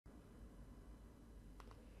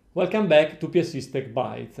Welcome back to PSYS Tech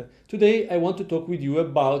Bytes. Today I want to talk with you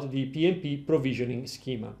about the PnP provisioning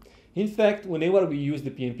schema. In fact, whenever we use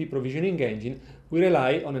the PnP provisioning engine, we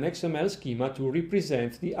rely on an XML schema to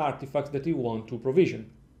represent the artifacts that we want to provision.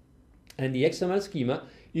 And the XML schema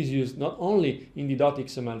is used not only in the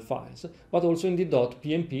 .xml files, but also in the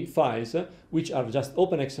 .pnp files, which are just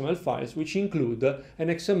open XML files, which include an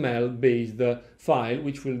XML-based file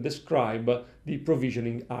which will describe the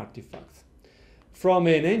provisioning artifacts. From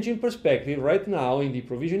an engine perspective, right now in the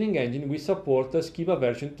provisioning engine, we support schema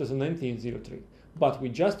version 2019-03, but we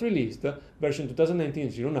just released version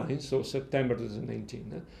 2019-09, so September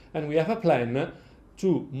 2019, and we have a plan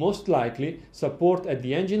to most likely support at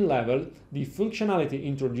the engine level the functionality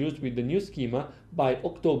introduced with the new schema by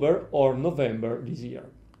October or November this year.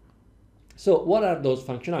 So what are those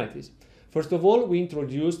functionalities? First of all, we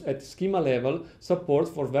introduced at schema level support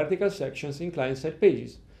for vertical sections in client-side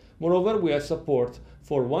pages. Moreover, we have support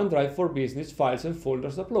for OneDrive for Business files and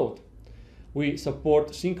folders upload. We support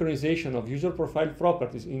synchronization of user profile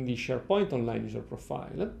properties in the SharePoint Online user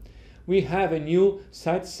profile. We have a new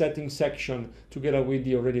site settings section together with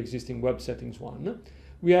the already existing web settings one.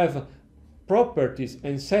 We have properties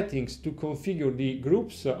and settings to configure the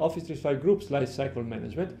groups, Office 365 groups lifecycle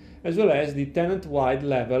management, as well as the tenant-wide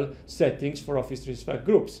level settings for Office 365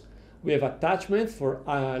 groups. We have attachments for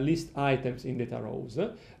list items in data rows,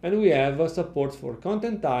 and we have support for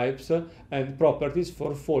content types and properties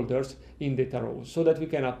for folders in data rows, so that we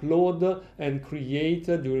can upload and create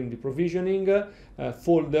during the provisioning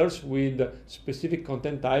folders with specific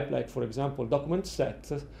content type, like for example document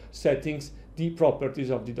settings, the properties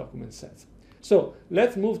of the document sets. So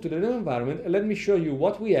let's move to the demo environment and let me show you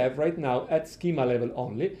what we have right now at schema level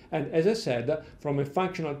only. And as I said, from a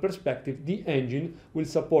functional perspective, the engine will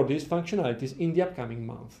support these functionalities in the upcoming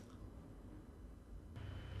month.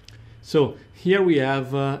 So here we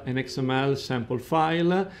have an XML sample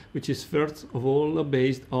file, which is first of all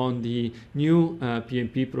based on the new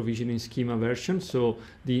PnP provisioning schema version. So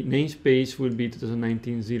the namespace will be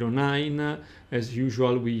 2019-09. As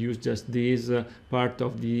usual, we use just this part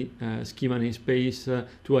of the schema namespace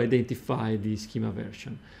to identify the schema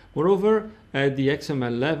version. Moreover, at the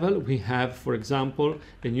XML level, we have, for example,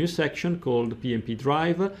 a new section called PnP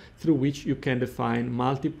Drive, through which you can define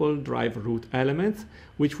multiple drive root elements,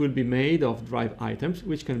 which will be made of drive items,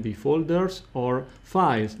 which can be folders or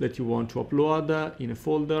files that you want to upload in a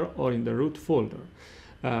folder or in the root folder.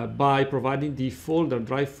 By providing the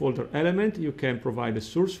drive folder element, you can provide a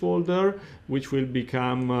source folder, which will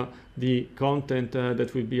become the content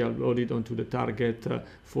that will be uploaded onto the target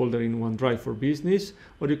folder in OneDrive for Business,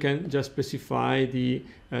 or you can just specify the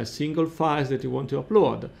single files that you want to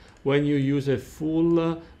upload. When you use a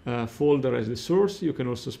full folder as the source, you can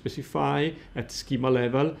also specify at schema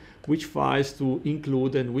level which files to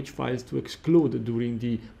include and which files to exclude during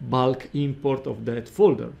the bulk import of that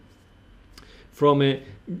folder. From a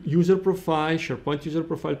user profile, SharePoint user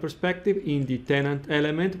profile perspective, in the tenant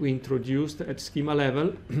element, we introduced at schema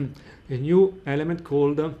level a new element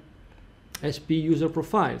called SP user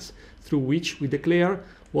profiles, through which we declare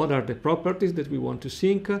what are the properties that we want to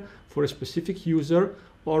sync for a specific user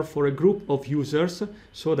or for a group of users,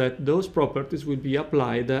 so that those properties will be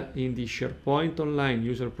applied in the SharePoint Online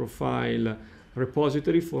user profile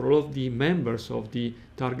repository for all of the members of the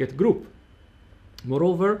target group.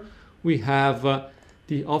 Moreover, we have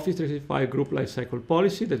the Office 365 group lifecycle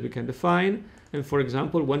policy that we can define. And for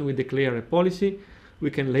example, when we declare a policy, we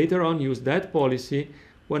can later on use that policy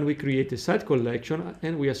when we create a site collection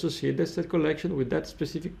and we associate that site collection with that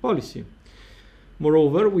specific policy.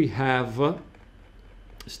 Moreover, we have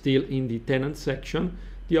still in the tenant section,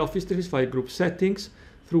 the Office 365 group settings,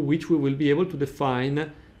 through which we will be able to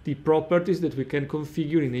define the properties that we can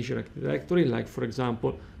configure in Azure Active Directory, like for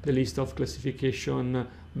example, the list of classification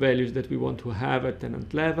values that we want to have at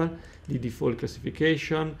tenant level, the default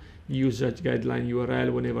classification, the usage guideline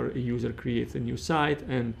URL whenever a user creates a new site,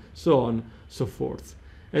 and so on, so forth.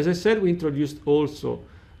 As I said, we introduced also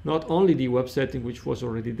not only the web setting, which was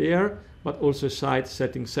already there, but also a site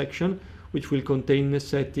settings section, which will contain the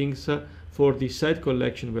settings for the site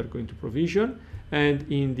collection we're going to provision. And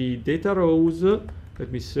in the data rows,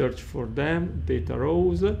 let me search for them, data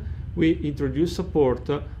rows, we introduce support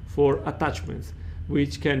for attachments,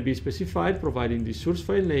 which can be specified providing the source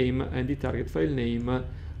file name and the target file name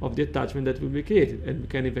of the attachment that will be created, and we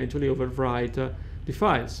can eventually overwrite the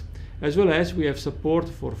files. As well as we have support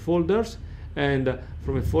for folders, and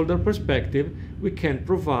from a folder perspective, we can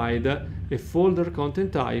provide a folder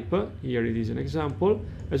content type, here it is an example,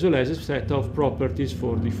 as well as a set of properties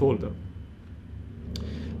for the folder.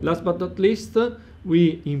 Last but not least,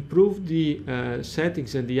 We improved the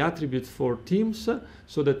settings and the attributes for teams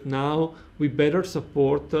so that now we better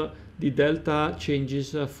support the delta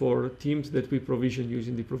changes for teams that we provision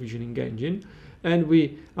using the provisioning engine. And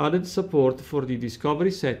we added support for the discovery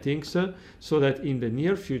settings so that in the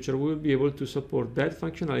near future we will be able to support that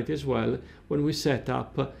functionality as well when we set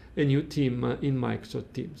up a new team in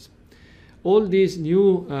Microsoft Teams. All these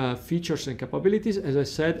new features and capabilities, as I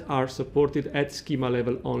said, are supported at schema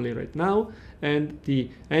level only right now, and the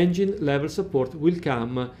engine level support will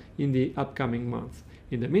come in the upcoming month.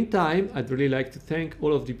 In the meantime, I'd really like to thank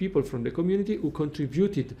all of the people from the community who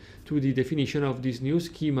contributed to the definition of this new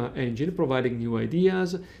schema engine, providing new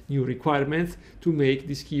ideas, new requirements to make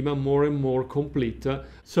the schema more and more complete.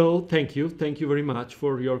 So thank you very much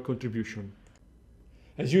for your contribution.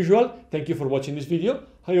 As usual, thank you for watching this video.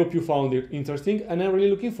 I hope you found it interesting, and I'm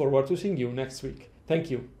really looking forward to seeing you next week.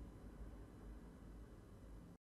 Thank you.